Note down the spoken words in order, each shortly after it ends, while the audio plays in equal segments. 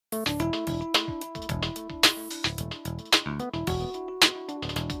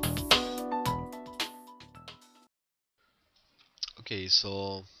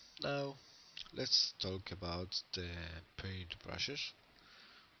So now let's talk about the paint brushes.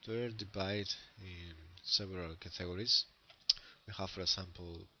 They're divided in several categories. We have, for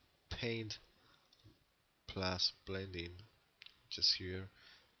example, paint plus blending, just here,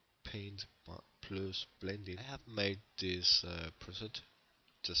 paint plus blending. I have made this preset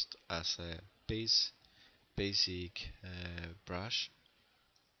just as a basic brush,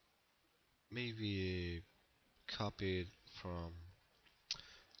 maybe copied from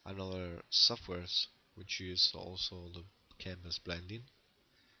another softwares which use also the canvas blending,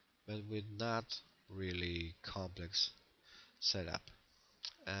 but with not really complex setup.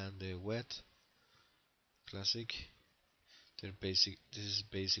 And the wet classic, this is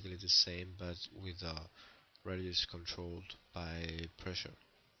basically the same but with a radius controlled by pressure.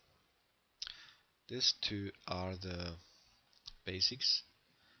 These two are the basics.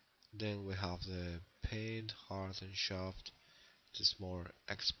 Then we have the paint hard and soft. It is more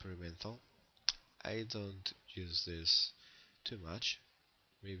experimental. I don't use this too much.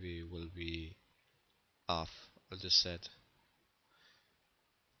 Maybe it will be off of the set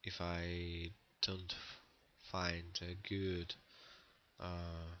if I don't find a good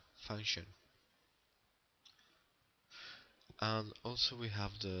function. And also we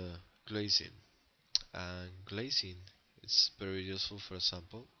have the glazing. And glazing is very useful, for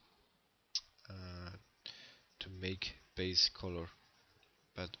example, uh, to make base color,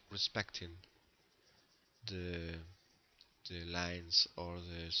 but respecting the the lines or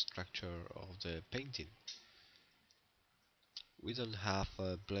the structure of the painting. We don't have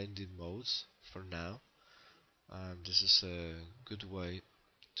blending modes for now, and this is a good way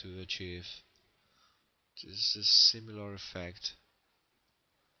to achieve this is similar effect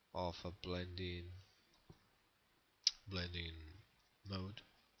of a blending mode,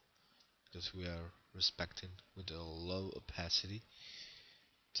 because we are respecting with a low opacity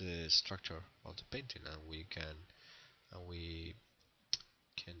the structure of the painting, and we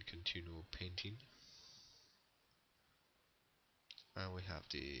can continue painting, and we have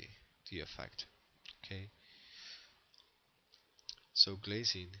the effect. Okay, so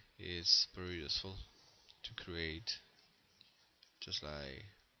glazing is very useful to create just like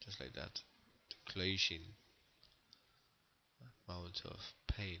that, the glazing amount of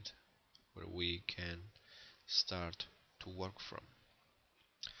paint where we can start to work from.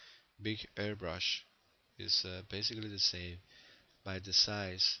 Big airbrush is basically the same, but the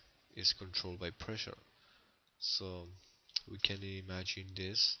size is controlled by pressure. So we can imagine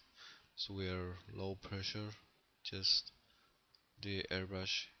this. So we are low pressure, just the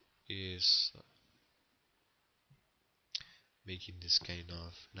airbrush is making this kind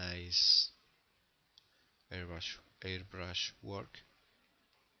of nice airbrush work.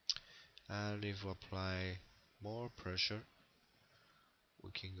 And if we apply more pressure,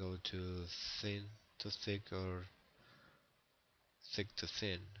 we can go to thin to thick or thick to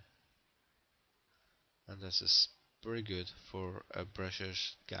thin, and this is very good for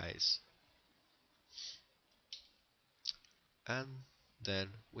brushes, guys. And then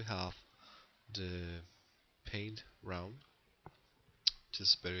we have the paint round, which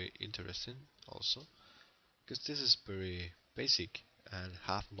is very interesting also, because this is very basic and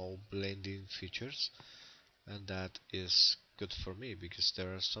have no blending features, and that is good for me because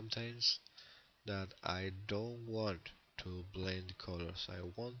there are sometimes that I don't want to blend colors. I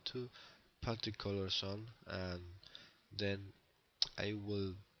want to put the colors on, and then I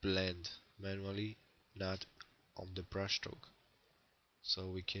will blend manually, not on the brushstroke. So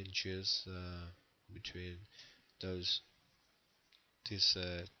we can choose between those these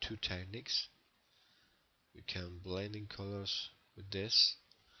two techniques. We can blending colors with this,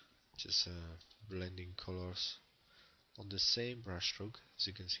 just blending colors on the same brushstroke as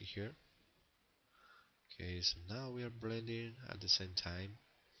you can see here. Okay, so now we are blending at the same time.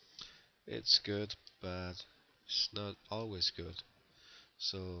 It's good, but it's not always good.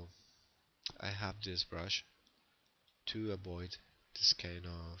 So I have this brush to avoid this kind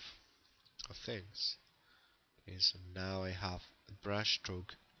of things. Okay, so now I have a brush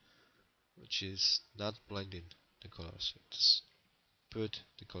stroke which is not blending the colors. Just put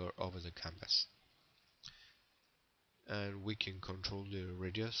the color over the canvas. And we can control the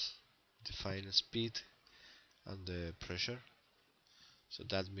radius, define the speed and the pressure. So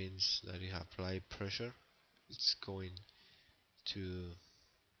that means that you apply pressure, it's going to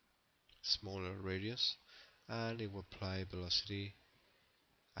smaller radius, and if we apply velocity,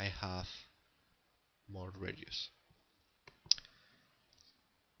 I have more radius.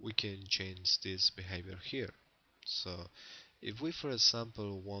 We can change this behavior here. So if we, for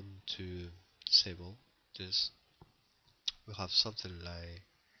example, want to disable this, we have something like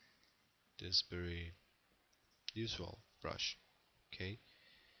this very usual brush. Okay,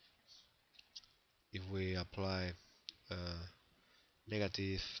 if we apply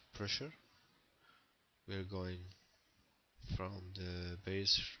negative pressure, we're going from the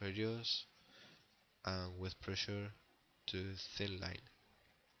base radius and with pressure to thin line.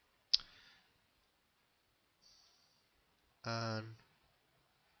 And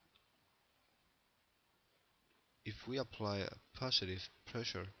if we apply a positive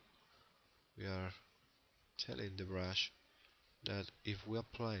pressure, we are telling the brush that if we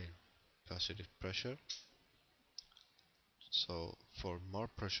apply positive pressure, so for more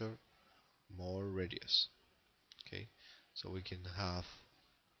pressure, more radius. Okay, so we can have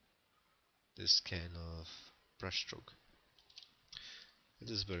this kind of brush stroke. It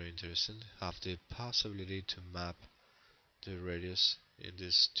is very interesting. Have the possibility to map the radius in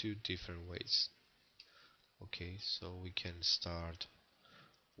these two different ways. Okay, so we can start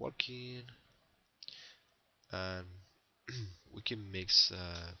working and we can mix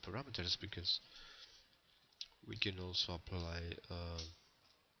parameters because we can also apply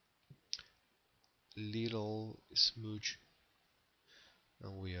little smudge,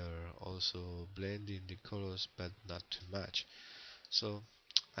 and we are also blending the colors but not too much. So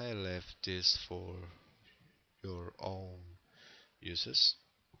I left this for your own uses.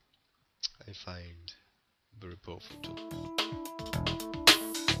 I find very powerful tool.